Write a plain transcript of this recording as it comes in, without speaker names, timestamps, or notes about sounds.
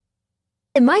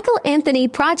The Michael Anthony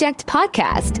Project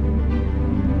Podcast.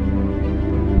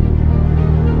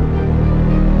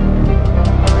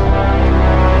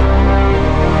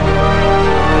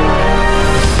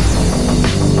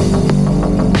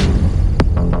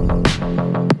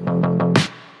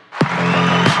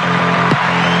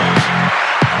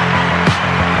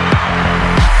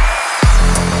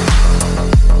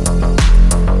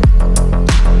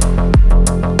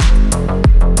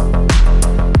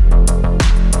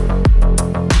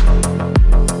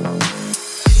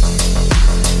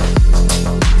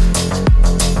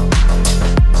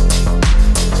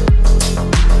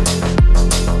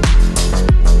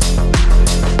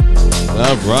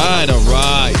 All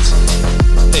right.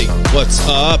 Hey, what's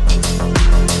up?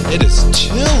 It is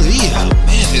chilly out.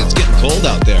 Man, it's getting cold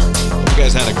out there. Hope you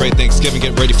guys had a great Thanksgiving.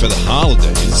 Get ready for the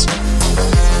holidays.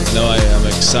 I know I am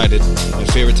excited. My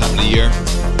favorite time of the year,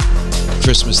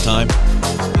 Christmas time.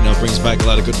 You know, brings back a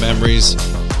lot of good memories,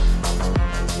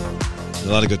 a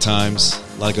lot of good times,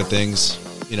 a lot of good things.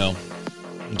 You know,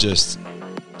 just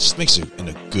makes you in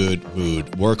a good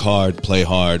mood. Work hard, play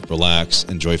hard, relax,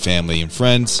 enjoy family and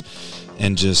friends.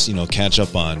 And just, you know, catch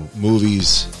up on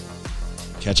movies,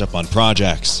 catch up on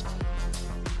projects,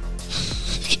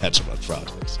 catch up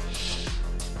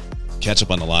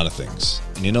on a lot of things.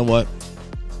 And you know what?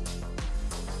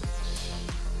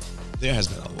 There has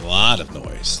been a lot of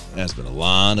noise. There has been a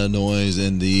lot of noise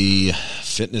in the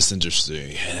fitness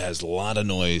industry. It has a lot of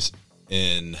noise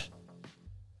in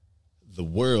the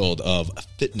world of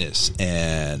fitness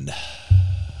and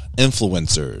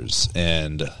influencers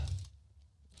and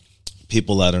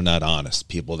people that are not honest,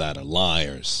 people that are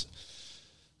liars,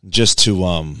 just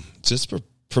to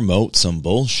promote some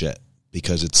bullshit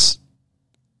because it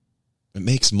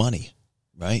makes money,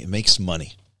 right? It makes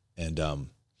money. And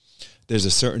there's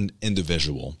a certain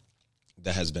individual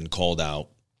that has been called out,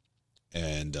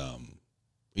 and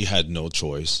he had no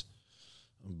choice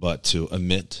but to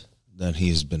admit that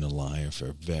he's been a liar for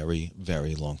a very,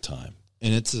 very long time.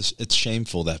 And it's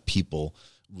shameful that people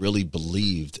really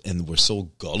believed and were so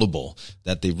gullible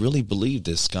that they really believed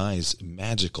this guy's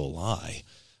magical lie.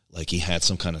 Like he had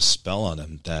some kind of spell on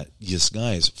him that this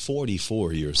guy is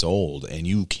 44 years old and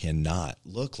you cannot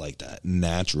look like that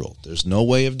natural. There's no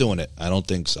way of doing it. I don't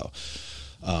think so.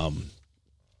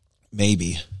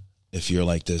 Maybe if you're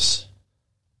like this,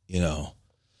 you know,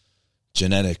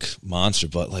 genetic monster,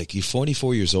 but like you're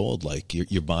 44 years old, like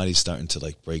your body's starting to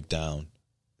like break down.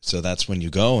 So that's when you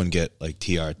go and get like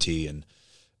TRT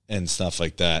and stuff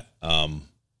like that. But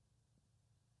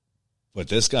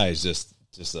this guy is just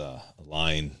a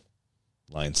lying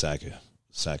sack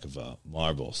of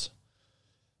marbles.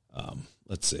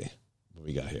 Let's see what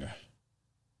we got here.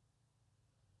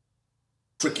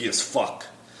 Tricky as fuck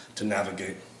to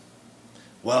navigate.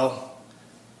 Well,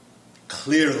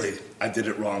 clearly I did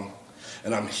it wrong,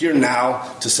 and I'm here now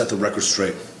to set the record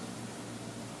straight.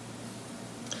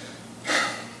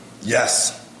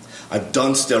 Yes, I've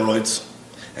done steroids.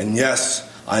 And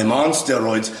yes, I am on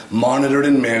steroids, monitored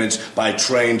and managed by a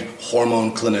trained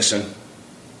hormone clinician.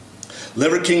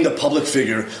 Liver King, the public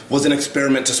figure, was an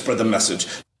experiment to spread the message.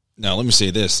 Now, let me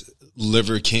say this.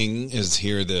 Liver King is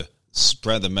here to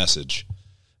spread the message.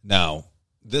 Now,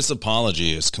 this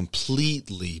apology is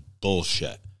completely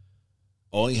bullshit.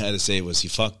 All he had to say was he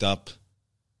fucked up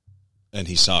and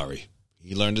he's sorry.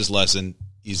 He learned his lesson.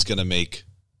 He's going to make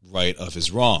right of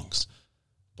his wrongs.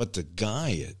 But the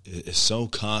guy is so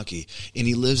cocky, and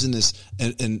he lives in this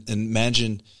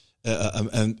an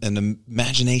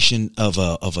imagination of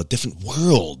a different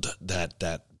world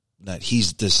that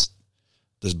he's this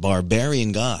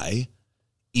barbarian guy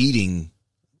eating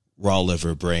raw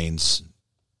liver, brains,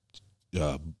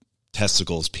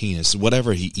 testicles, penis,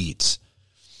 whatever he eats,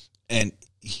 and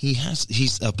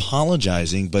he's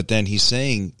apologizing, but then he's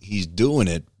saying he's doing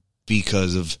it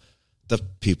because of the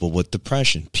people with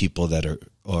depression, people that are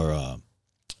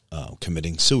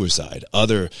committing suicide,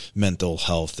 other mental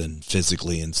health and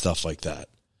physically and stuff like that.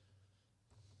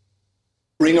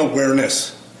 Bring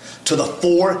awareness to the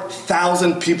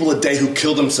 4,000 people a day who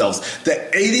kill themselves, the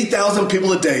 80,000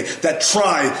 people a day that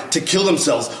try to kill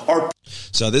themselves.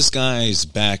 So this guy's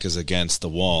back is against the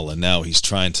wall, and now he's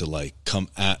trying to like come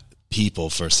at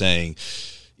people for saying,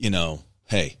 you know,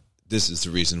 hey, this is the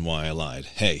reason why I lied.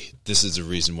 Hey, this is the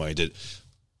reason why I did.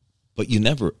 But you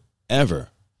never, ever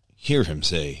hear him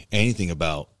say anything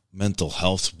about mental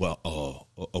health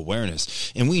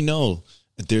awareness. And we know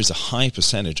that there's a high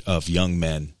percentage of young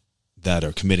men that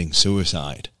are committing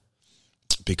suicide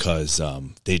because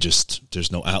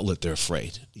there's no outlet. They're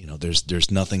afraid. You know, there's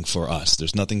nothing for us.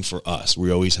 There's nothing for us.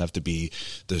 We always have to be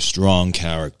the strong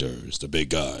characters, the big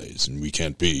guys, and we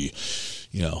can't be,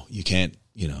 you know, you can't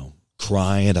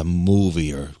cry at a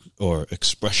movie or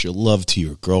express your love to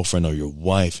your girlfriend or your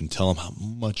wife and tell them how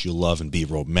much you love and be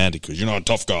romantic because you're not a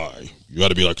tough guy. You got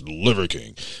to be like the Liver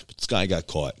King. But this guy got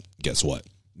caught. Guess what?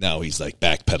 Now he's like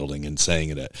backpedaling and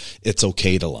saying that it's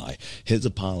okay to lie. His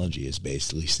apology is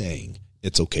basically saying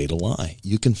it's okay to lie.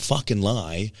 You can fucking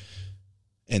lie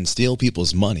and steal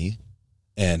people's money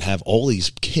and have all these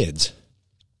kids,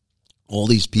 all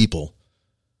these people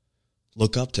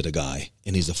look up to the guy,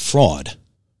 and he's a fraud.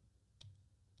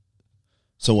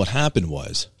 So what happened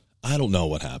was, I don't know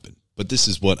what happened, but this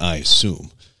is what I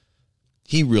assume.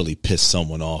 He really pissed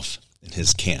someone off in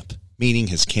his camp, meaning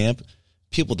his camp,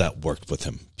 people that worked with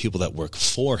him, people that work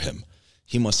for him.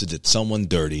 He must have did someone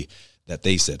dirty that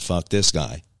they said, fuck this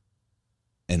guy,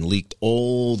 and leaked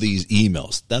all these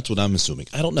emails. That's what I'm assuming.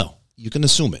 I don't know. You can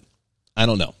assume it. I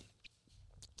don't know.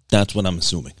 That's what I'm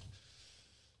assuming.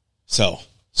 So,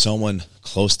 someone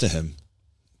close to him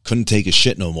couldn't take his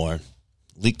shit no more,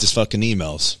 leaked his fucking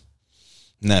emails,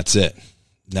 and that's it.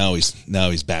 Now he's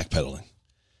backpedaling.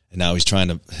 And now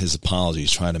his apology,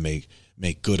 he's trying to make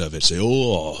good of it. Say,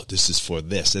 oh, this is for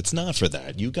this. It's not for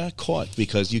that. You got caught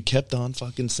because you kept on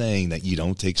fucking saying that you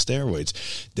don't take steroids.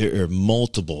 There are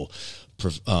multiple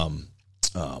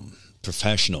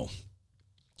professional,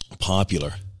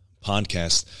 popular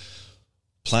podcast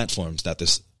platforms that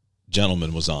this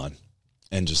gentleman was on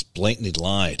and just blatantly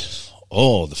lied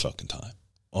all the fucking time,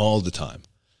 all the time,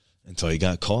 until he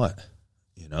got caught.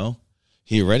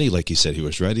 He already, like he said, he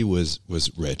was ready, was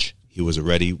rich. He was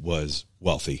already was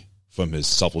wealthy from his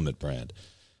supplement brand.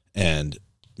 And,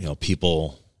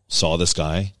 people saw this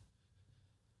guy,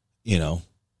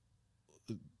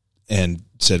 and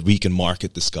said, we can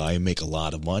market this guy and make a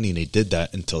lot of money. And he did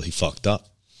that until he fucked up.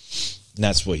 And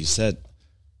that's what he said.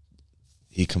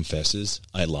 He confesses,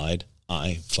 I lied,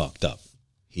 I fucked up.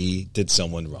 He did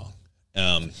someone wrong.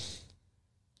 And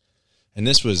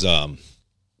this was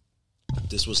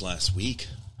last week.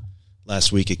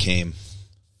 Last week it came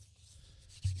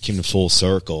to full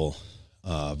circle.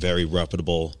 Very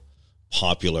reputable,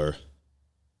 popular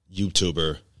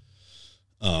YouTuber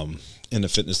in the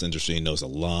fitness industry, knows a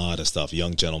lot of stuff.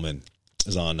 Young gentleman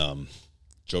is on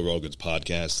Joe Rogan's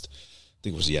podcast. I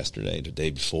think it was yesterday, the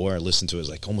day before. I listened to it. It was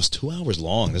like almost 2 hours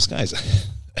long. This guy's,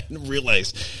 I didn't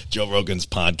realize Joe Rogan's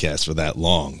podcast for that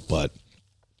long. But,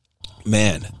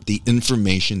 man, the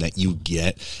information that you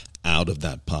get out of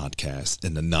that podcast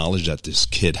and the knowledge that this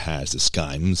kid has, this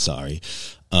guy, I'm sorry,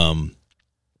 and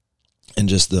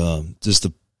just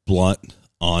the blunt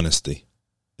honesty.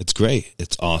 It's great.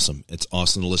 It's awesome. It's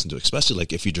awesome to listen to, especially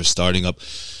like if you're just starting up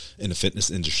in the fitness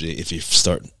industry, if you're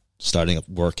starting up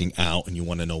working out and you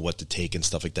want to know what to take and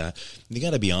stuff like that. You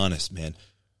got to be honest, man.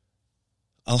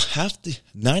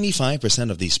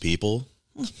 95% of these people,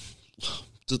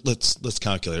 let's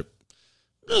calculate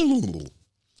it.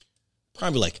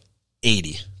 Probably like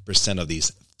 80% of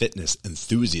these fitness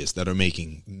enthusiasts that are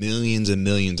making millions and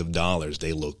millions of dollars,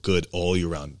 they look good all year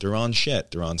round. They're on shit.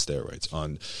 They're on steroids,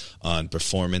 on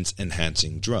performance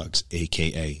enhancing drugs,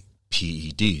 aka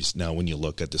PEDs. Now, when you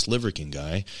look at this Liver King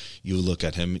guy, you look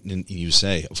at him and you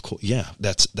say, of course, yeah,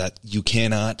 that you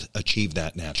cannot achieve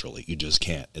that naturally. You just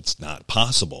can't. It's not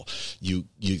possible.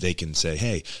 They can say,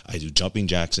 hey, I do jumping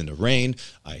jacks in the rain.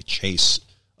 I chase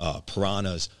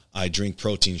piranhas. I drink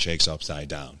protein shakes upside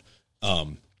down.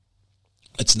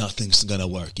 Nothing's going to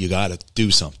work. You got to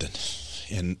do something.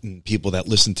 And people that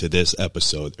listen to this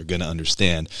episode are going to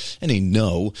understand, and they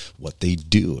know what they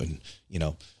do. And,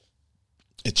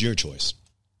 it's your choice.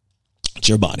 It's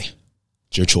your body.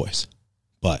 It's your choice.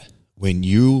 But when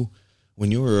you're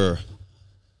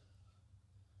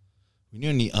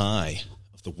in the eye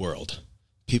of the world,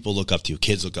 people look up to you.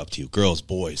 Kids look up to you. Girls,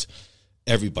 boys,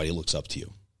 everybody looks up to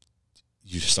you.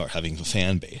 You start having a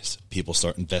fan base. People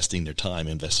start investing their time,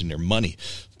 investing their money,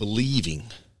 believing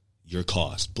your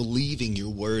cause, believing your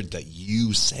word that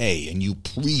you say and you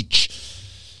preach,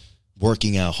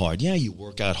 working out hard. Yeah, you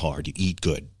work out hard. You eat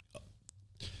good.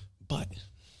 But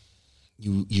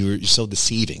you're so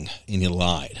deceiving and you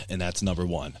lied, and that's number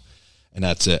one. And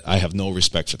that's it. I have no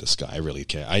respect for this guy. I really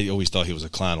can't. I always thought he was a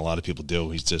clown. A lot of people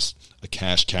do. He's just a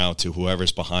cash cow to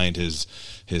whoever's behind his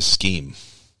scheme.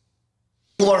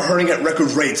 People are hurting at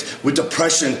record rates with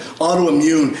depression,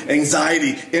 autoimmune,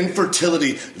 anxiety,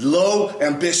 infertility, low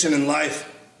ambition in life.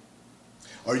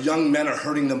 Our young men are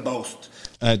hurting the most.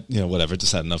 Whatever.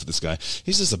 Just had enough of this guy.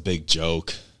 He's just a big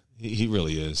joke. He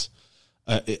really is.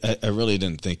 I really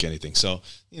didn't think anything. So,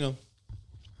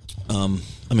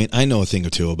 I mean, I know a thing or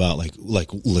two about like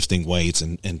lifting weights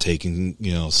and taking,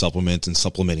 supplements and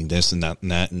supplementing this and that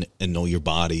and know your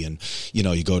body. And,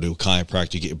 you go to a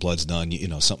chiropractor, you get your bloods done,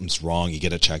 something's wrong, you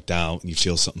get it checked out, and you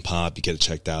feel something pop, you get it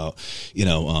checked out,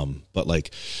 but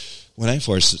like when I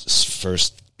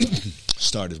first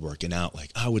started working out,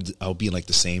 like I would be like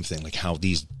the same thing, like how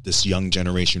this young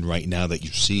generation right now that you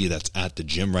see that's at the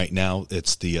gym right now,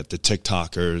 it's the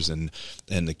TikTokers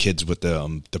and the kids with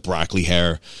the broccoli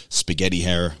hair, spaghetti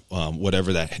hair,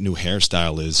 whatever that new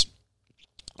hairstyle is.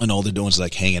 And all they're doing is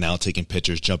like hanging out, taking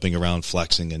pictures, jumping around,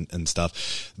 flexing and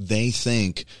stuff. They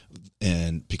think,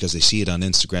 and because they see it on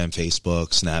Instagram, Facebook,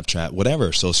 Snapchat,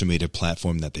 whatever social media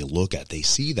platform that they look at, they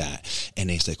see that and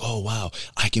they say, oh, wow,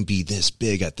 I can be this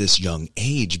big at this young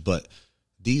age. But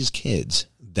these kids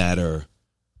that are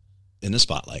in the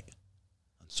spotlight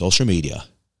on social media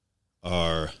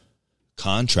are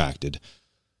contracted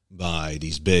by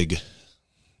these big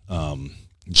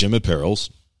gym apparels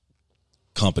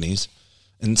companies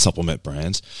and supplement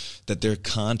brands, that they're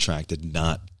contracted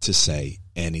not to say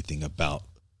anything about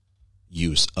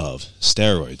use of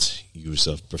steroids, use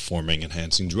of performing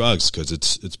enhancing drugs, because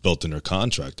it's built in their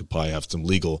contract to probably have some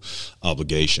legal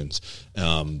obligations.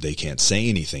 They can't say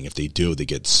anything. If they do, they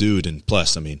get sued. And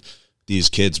plus, I mean, these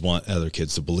kids want other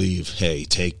kids to believe, hey,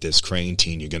 take this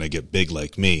creatine, you're going to get big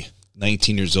like me.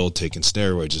 19 years old taking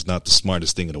steroids is not the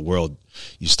smartest thing in the world.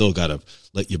 You still got to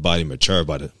let your body mature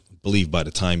by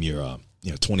the time you're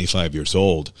 25 years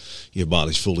old, your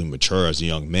body's fully mature as a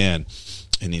young man,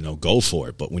 and, go for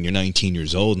it. But when you're 19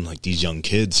 years old and like these young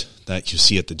kids that you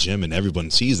see at the gym and everyone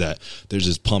sees that, they're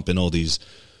just pumping all these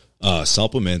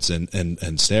supplements and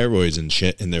steroids and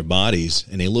shit in their bodies,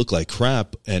 and they look like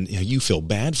crap, and you feel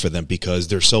bad for them because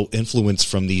they're so influenced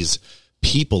from these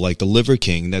people like the Liver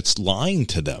King that's lying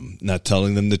to them, not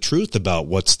telling them the truth about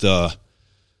what's the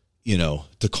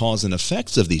cause and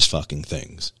effects of these fucking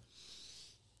things.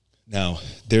 Now,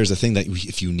 there's a thing that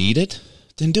if you need it,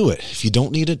 then do it. If you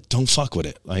don't need it, don't fuck with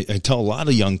it. I tell a lot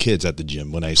of young kids at the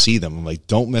gym when I see them, I'm like,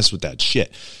 don't mess with that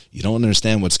shit. You don't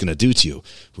understand what's going to do to you.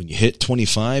 When you hit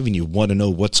 25 and you want to know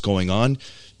what's going on,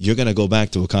 you're going to go back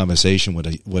to a conversation with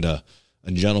a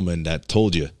gentleman that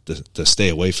told you to stay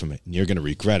away from it, and you're going to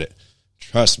regret it.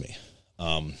 Trust me.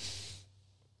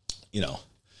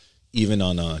 Even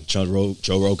on Joe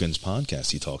Rogan's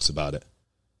podcast, he talks about it.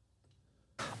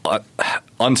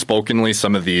 Unspokenly,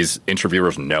 some of these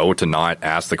interviewers know to not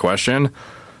ask the question.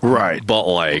 Right. But,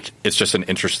 like, it's just an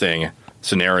interesting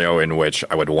scenario in which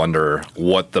I would wonder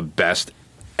what the best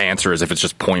answer is if it's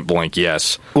just point blank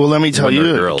yes. Well, let me tell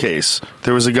you a case.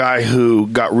 There was a guy who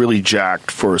got really jacked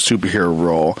for a superhero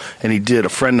role, and he did a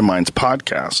friend of mine's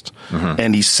podcast. Mm-hmm.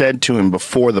 And he said to him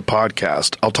before the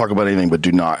podcast, I'll talk about anything, but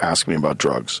do not ask me about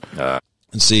drugs.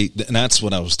 And see, and that's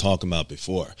what I was talking about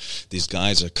before. These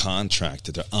guys are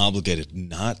contracted. They're obligated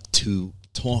not to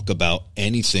talk about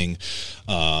anything,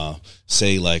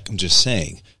 say, like, I'm just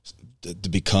saying, to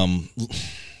become,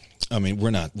 I mean,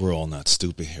 we're all not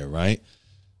stupid here, right?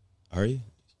 Are you?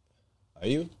 Are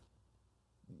you?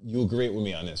 You agree with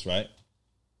me on this, right?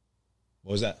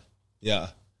 What was that? Yeah.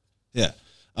 Yeah.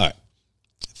 All right.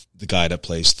 The guy that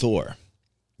plays Thor.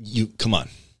 Come on.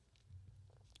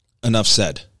 Enough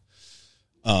said.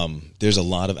 There's a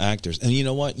lot of actors, and you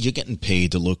know what? You're getting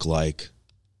paid to look like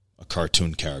a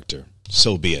cartoon character.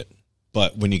 So be it.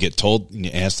 But when you get told and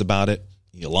you're asked about it,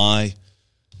 you lie.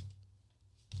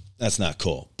 That's not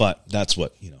cool. But that's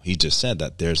what, he just said,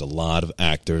 that there's a lot of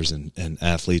actors and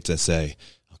athletes that say,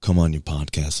 I'll come on your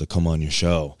podcast, I'll come on your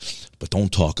show, but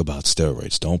don't talk about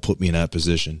steroids. Don't put me in that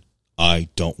position. I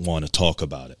don't want to talk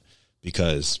about it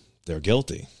because they're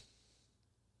guilty.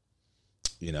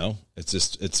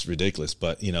 It's ridiculous.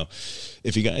 But,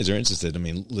 if you guys are interested, I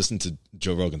mean, listen to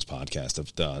Joe Rogan's podcast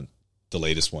of the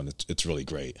latest one. It's really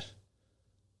great.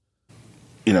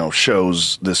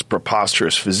 Shows this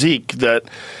preposterous physique that,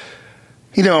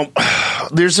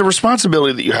 there's a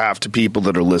responsibility that you have to people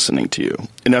that are listening to you.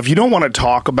 Now, if you don't want to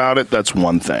talk about it, that's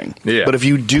one thing. Yeah. But if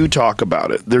you do talk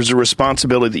about it, there's a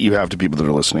responsibility that you have to people that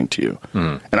are listening to you.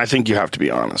 Mm. And I think you have to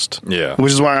be honest. Yeah.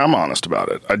 Which is why I'm honest about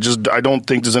it. I don't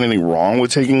think there's anything wrong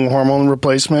with taking hormone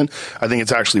replacement. I think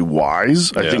it's actually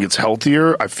wise. I think it's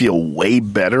healthier. I feel way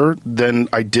better than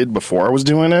I did before I was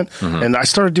doing it. Mm-hmm. And I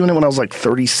started doing it when I was like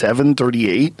 37,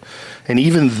 38. And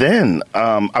even then,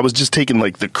 I was just taking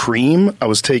like the cream. I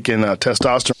was taking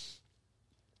testosterone.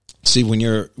 See, when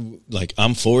you're like,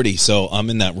 I'm 40, so I'm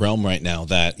in that realm right now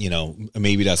that,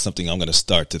 maybe that's something I'm going to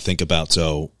start to think about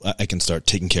so I can start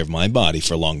taking care of my body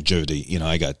for longevity.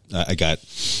 I got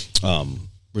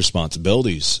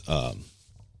responsibilities.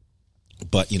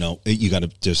 But, you got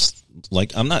to just,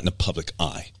 like, I'm not in the public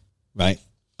eye. right?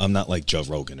 I'm not like Joe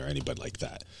Rogan or anybody like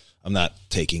that. I'm not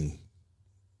taking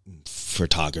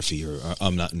photography or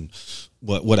I'm not in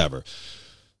whatever.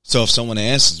 So if someone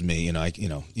asks me, you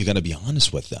got to be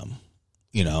honest with them,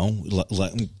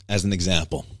 as an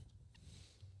example,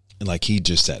 like he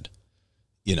just said,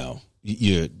 you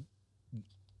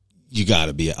got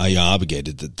to be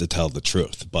obligated to tell the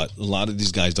truth. But a lot of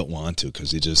these guys don't want to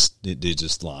because they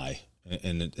just lie.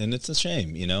 And it's a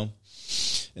shame,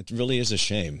 It really is a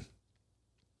shame.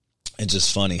 It's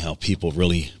just funny how people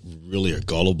really, really are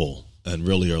gullible and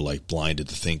really are like blinded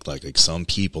to think like some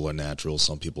people are natural,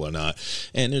 some people are not.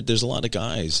 And there's a lot of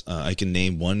guys. I can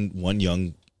name one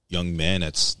young man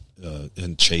that's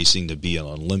and chasing to be an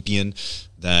Olympian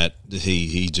that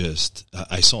he just,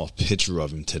 I saw a picture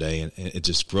of him today and it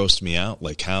just grossed me out.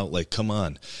 Come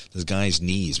on, this guy's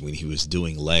knees when he was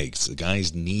doing legs, the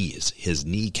guy's knees, his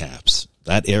kneecaps,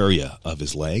 that area of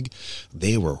his leg,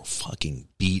 they were fucking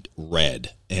beat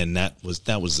red. And that was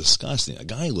disgusting. A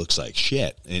guy looks like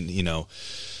shit. And,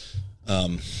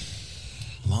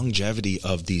 longevity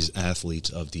of these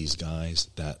athletes, of these guys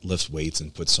that lift weights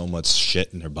and put so much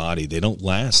shit in their body, they don't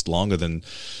last longer than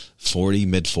 40,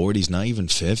 mid-40s, not even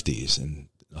 50s. And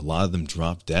a lot of them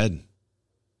drop dead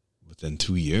within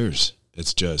 2 years.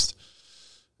 It's just,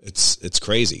 it's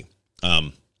crazy.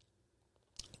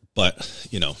 But,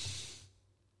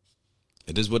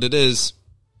 it is what it is.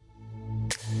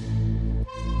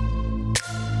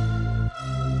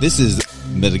 This is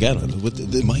Metagallo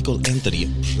with the Michael Anthony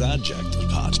Project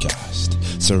podcast,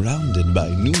 surrounded by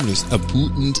numerous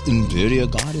important imperial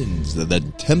gardens, the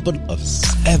Temple of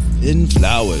 7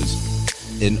 Flowers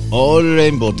in all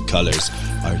rainbow colors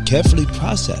are carefully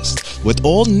processed with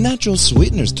all natural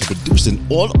sweeteners to produce an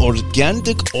all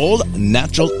organic, all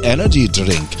natural energy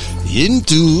drink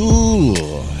into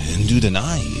the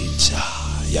night.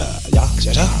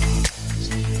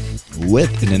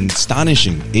 With an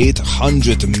astonishing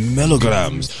 800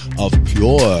 milligrams of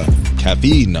pure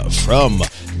caffeine from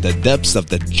the depths of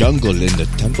the jungle in the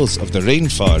temples of the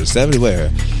rainforest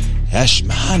everywhere.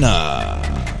 Ashmana.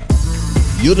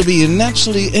 You'll be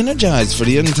naturally energized for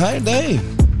the entire day.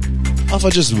 Offer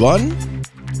just one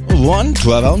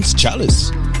 12-ounce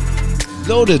chalice.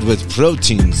 Loaded with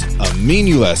proteins,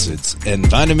 amino acids, and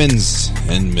vitamins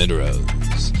and minerals.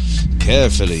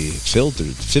 Carefully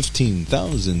filtered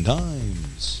 15,000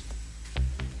 times.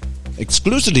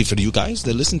 Exclusively for you guys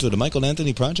that listen to the Michael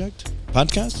Anthony Project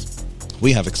podcast,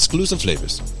 we have exclusive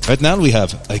flavors. Right now we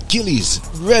have Achilles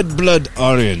Red Blood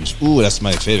Orange. Ooh, that's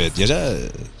my favorite.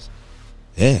 Yes.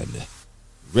 And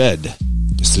Red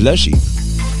Slushy.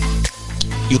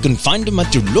 You can find them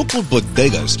at your local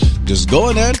bodegas. Just go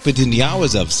in there between the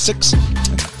hours of 6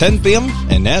 and 10 p.m.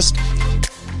 and ask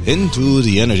into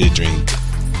the energy drink.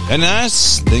 And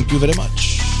ask, thank you very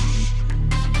much.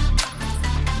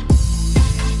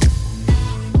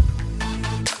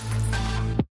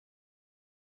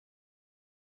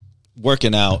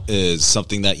 Working out is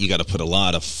something that you got to put a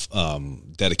lot of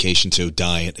dedication to.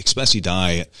 Diet, especially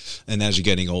diet. And as you're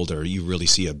getting older, you really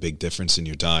see a big difference in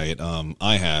your diet.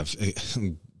 I have,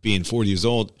 being 40 years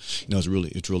old,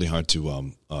 it's really hard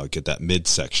to get that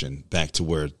midsection back to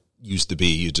where it used to be.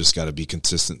 You just got to be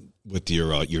consistent with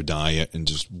your diet and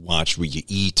just watch what you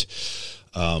eat.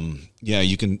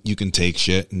 You can take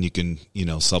shit and you can,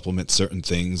 supplement certain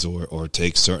things or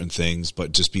take certain things,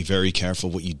 but just be very careful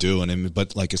what you do.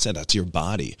 But like I said, that's your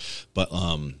body. But,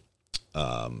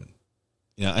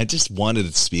 I just wanted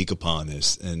to speak upon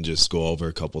this and just go over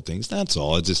a couple things. That's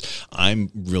all. I'm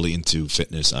really into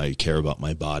fitness. I care about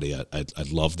my body. I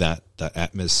love the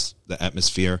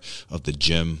atmosphere of the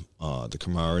gym, the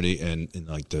camaraderie and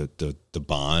like the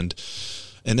bond.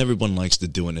 And everyone likes to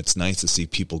do it. And it's nice to see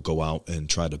people go out and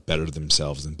try to better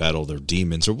themselves and battle their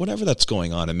demons or whatever that's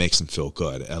going on. It makes them feel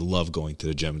good. I love going to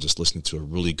the gym and just listening to a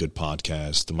really good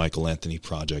podcast, the Michael Anthony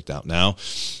Project out now,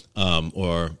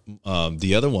 or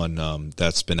the other one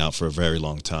that's been out for a very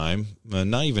long time,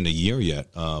 not even a year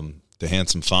yet, The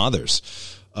Handsome Fathers,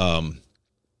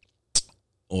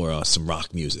 or some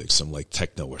rock music, some like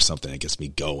techno or something that gets me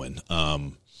going.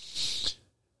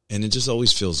 And it just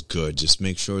always feels good. Just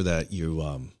make sure that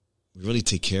you really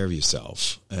take care of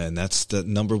yourself, and that's the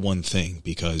number one thing,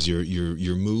 because your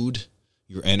mood,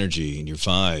 your energy, and your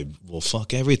vibe will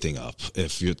fuck everything up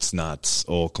if it's not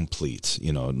all complete.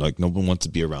 Like no one wants to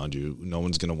be around you. No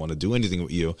one's gonna want to do anything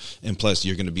with you, and plus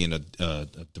you're gonna be in a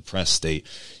depressed state.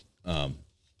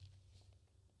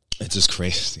 It's just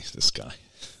crazy. This guy.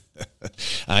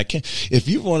 I can't. If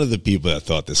you're one of the people that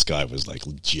thought this guy was like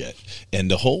legit, and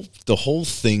the whole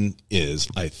thing is,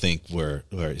 I think where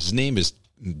his name is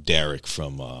Derek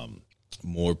from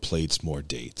More Plates, More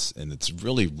Dates. And it's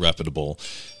really reputable,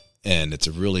 and it's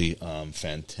a really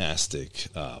fantastic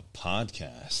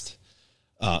podcast.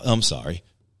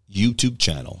 YouTube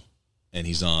channel. And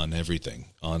he's on everything,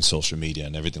 on social media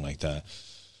and everything like that.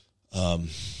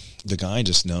 The guy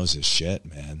just knows his shit,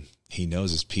 man. He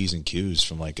knows his P's and Q's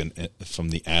from from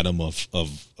the atom of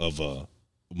a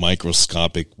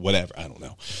microscopic whatever. I don't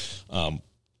know.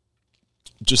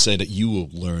 Just say that you will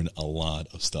learn a lot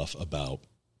of stuff about,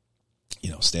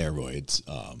 steroids,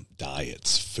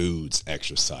 diets, foods,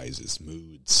 exercises,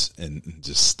 moods, and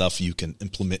just stuff you can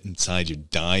implement inside your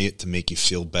diet to make you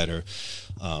feel better,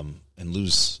 and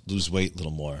lose weight a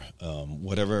little more.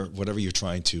 Whatever you're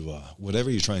trying to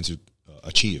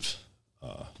achieve,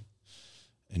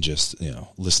 and just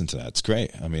listen to that. It's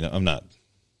great. I mean, I'm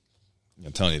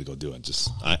telling you to go do it. Just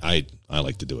I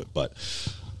like to do it, but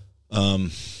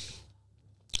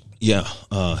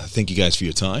thank you guys for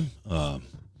your time.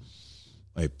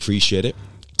 I appreciate it.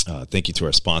 Thank you to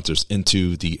our sponsors,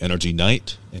 Into the Energy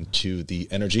Night, Into the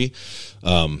Energy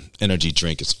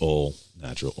drink. It's all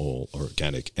natural, all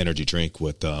organic energy drink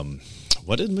with,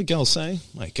 what did Miguel say?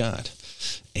 My God,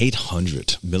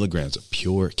 800 milligrams of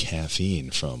pure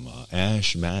caffeine from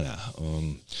Ash Mana.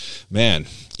 Man,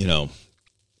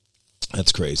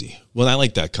 that's crazy. Well, I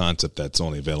like that concept. That's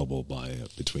only available by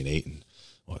between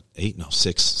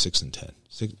 6 and 10.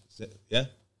 6, yeah.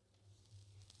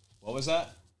 What was that?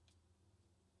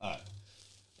 All right.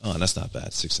 Oh, that's not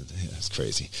bad. 6 and 10. Yeah, that's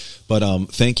crazy. But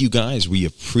thank you guys. We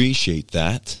appreciate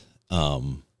that.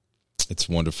 It's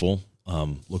wonderful.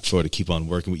 Look forward to keep on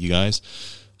working with you guys.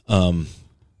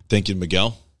 Thank you,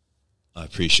 Miguel. I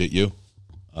appreciate you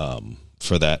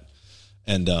for that.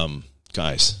 And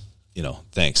guys,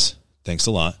 thanks. Thanks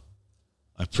a lot.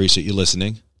 I appreciate you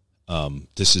listening.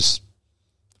 This is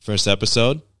first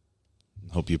episode.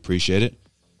 Hope you appreciate it.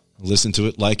 Listen to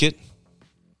it, like it,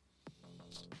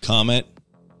 comment,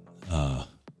 _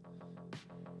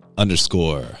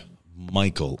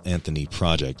 Michael Anthony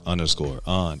Project _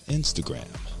 on Instagram.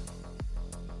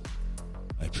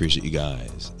 I appreciate you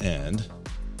guys, and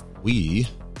we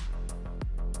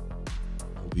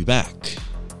will be back.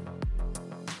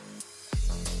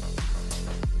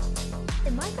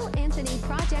 The Michael Anthony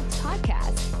Project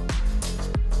Podcast.